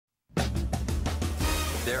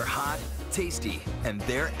They're hot, tasty, and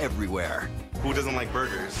they're everywhere. Who doesn't like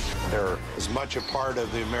burgers? They're as much a part of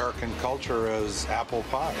the American culture as apple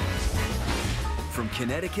pie. From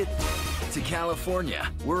Connecticut to California,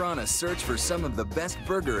 we're on a search for some of the best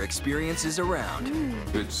burger experiences around.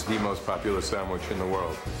 It's the most popular sandwich in the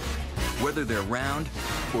world. Whether they're round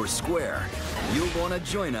or square, you'll want to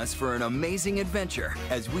join us for an amazing adventure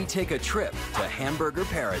as we take a trip to hamburger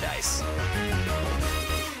paradise.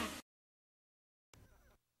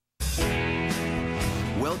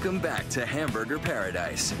 Welcome back to Hamburger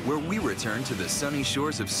Paradise, where we return to the sunny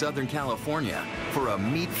shores of Southern California for a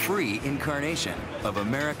meat-free incarnation of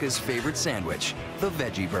America's favorite sandwich, the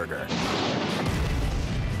Veggie Burger.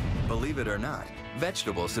 Believe it or not,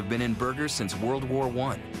 vegetables have been in burgers since World War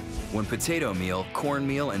I, when potato meal,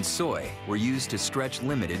 cornmeal, and soy were used to stretch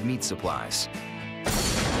limited meat supplies.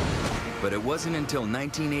 But it wasn't until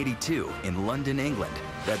 1982 in London, England,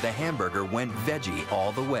 that the hamburger went veggie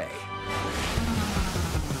all the way.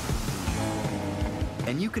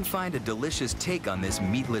 And you can find a delicious take on this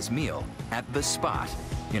meatless meal at The Spot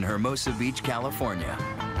in Hermosa Beach, California,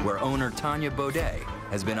 where owner Tanya Baudet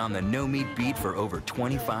has been on the no-meat beat for over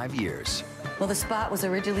 25 years. Well, The Spot was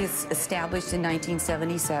originally established in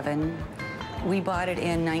 1977. We bought it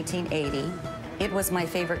in 1980. It was my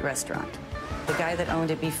favorite restaurant. The guy that owned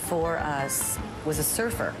it before us was a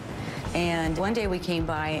surfer. And one day we came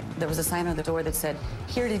by, there was a sign on the door that said,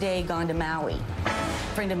 "Here today, gone to Maui."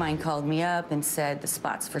 A friend of mine called me up and said, "The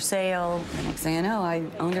spot's for sale." The next thing I know, I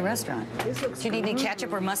owned a restaurant. Do you need any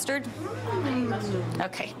ketchup or mustard?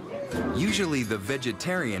 Okay. Usually the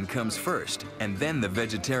vegetarian comes first, and then the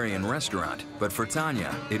vegetarian restaurant. But for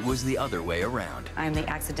Tanya, it was the other way around. I'm the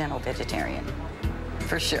accidental vegetarian,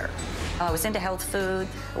 for sure. I was into health food.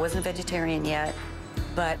 I wasn't a vegetarian yet.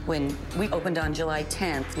 But when we opened on July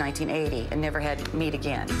 10th, 1980, and never had meat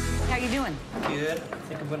again. How you doing? Good. I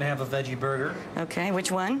think I'm going to have a veggie burger. Okay,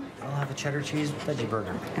 which one? I'll have a cheddar cheese veggie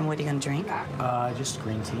burger. And what are you going to drink? Just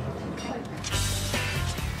green tea.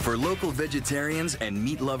 For local vegetarians and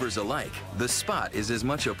meat lovers alike, The Spot is as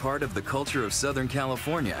much a part of the culture of Southern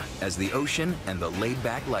California as the ocean and the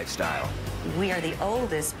laid-back lifestyle. We are the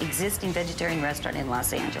oldest existing vegetarian restaurant in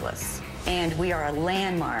Los Angeles. And we are a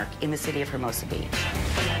landmark in the city of Hermosa Beach.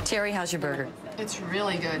 Terry, how's your burger? It's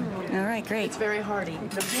really good. All right, great. It's very hearty.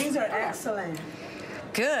 The beans are excellent.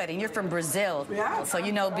 Good, and you're from Brazil, Yeah. so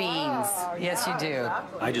you know beans. Yes, you do.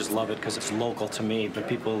 I just love it because it's local to me, but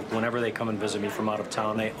people, whenever they come and visit me from out of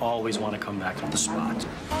town, they always want to come back to The Spot.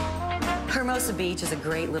 Hermosa Beach is a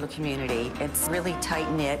great little community. It's really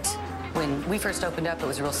tight-knit. When we first opened up, it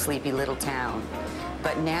was a real sleepy little town.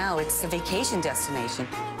 But now it's a vacation destination.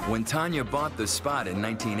 When Tanya bought The Spot in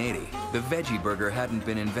 1980, the veggie burger hadn't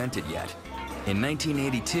been invented yet. In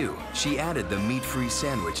 1982, she added the meat-free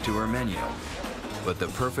sandwich to her menu. But the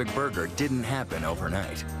perfect burger didn't happen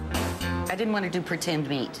overnight. I didn't want to do pretend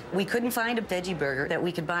meat. We couldn't find a veggie burger that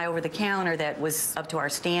we could buy over the counter that was up to our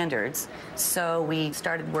standards. So we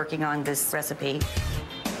started working on this recipe.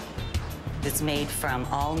 It's made from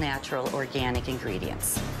all natural organic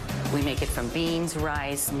ingredients. We make it from beans,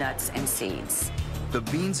 rice, nuts, and seeds. The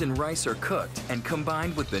beans and rice are cooked and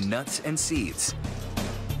combined with the nuts and seeds.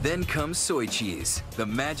 Then comes soy cheese, the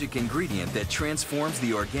magic ingredient that transforms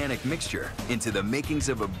the organic mixture into the makings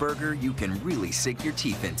of a burger you can really sink your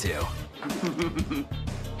teeth into.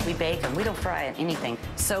 We bake them. We don't fry anything.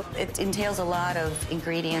 So it entails a lot of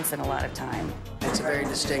ingredients and a lot of time. It's a very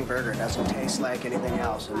distinct burger. It doesn't taste like anything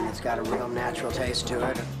else, and it's got a real natural taste to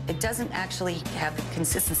it. It doesn't actually have the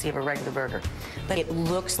consistency of a regular burger, but it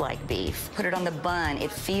looks like beef. Put it on the bun,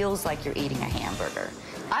 it feels like you're eating a hamburger.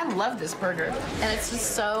 I love this burger, and it's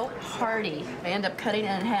just so hearty. I end up cutting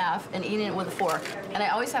it in half and eating it with a fork. And I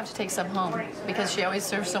always have to take some home because she always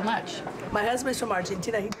serves so much. My husband's from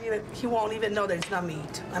Argentina. He won't even know that it's not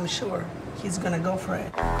meat. I'm sure he's gonna go for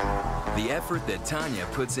it. The effort that Tanya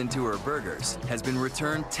puts into her burgers has been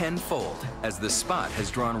returned tenfold as The Spot has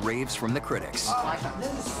drawn raves from the critics. Oh,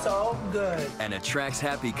 this is so good. And attracts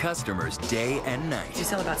happy customers day and night. We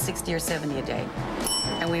sell about 60 or 70 a day,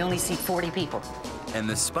 and we only seat 40 people. And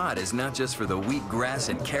The Spot is not just for the wheatgrass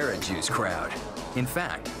and carrot juice crowd. In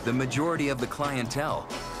fact, the majority of the clientele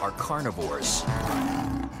are carnivores.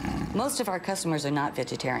 Most of our customers are not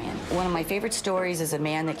vegetarian. One of my favorite stories is a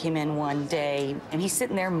man that came in one day, and he's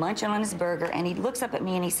sitting there munching on his burger, and he looks up at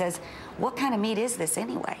me and he says, "What kind of meat is this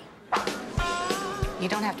anyway?" You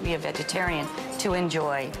don't have to be a vegetarian to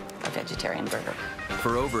enjoy a vegetarian burger.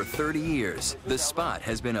 For over 30 years, The Spot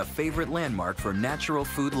has been a favorite landmark for natural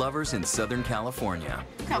food lovers in Southern California.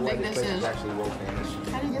 Look how big this is.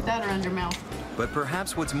 How do you get that around your mouth? But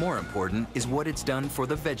perhaps what's more important is what it's done for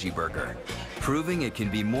the veggie burger, proving it can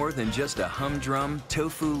be more than just a humdrum,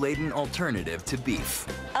 tofu-laden alternative to beef.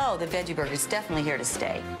 Oh, the veggie burger is definitely here to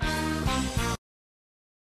stay.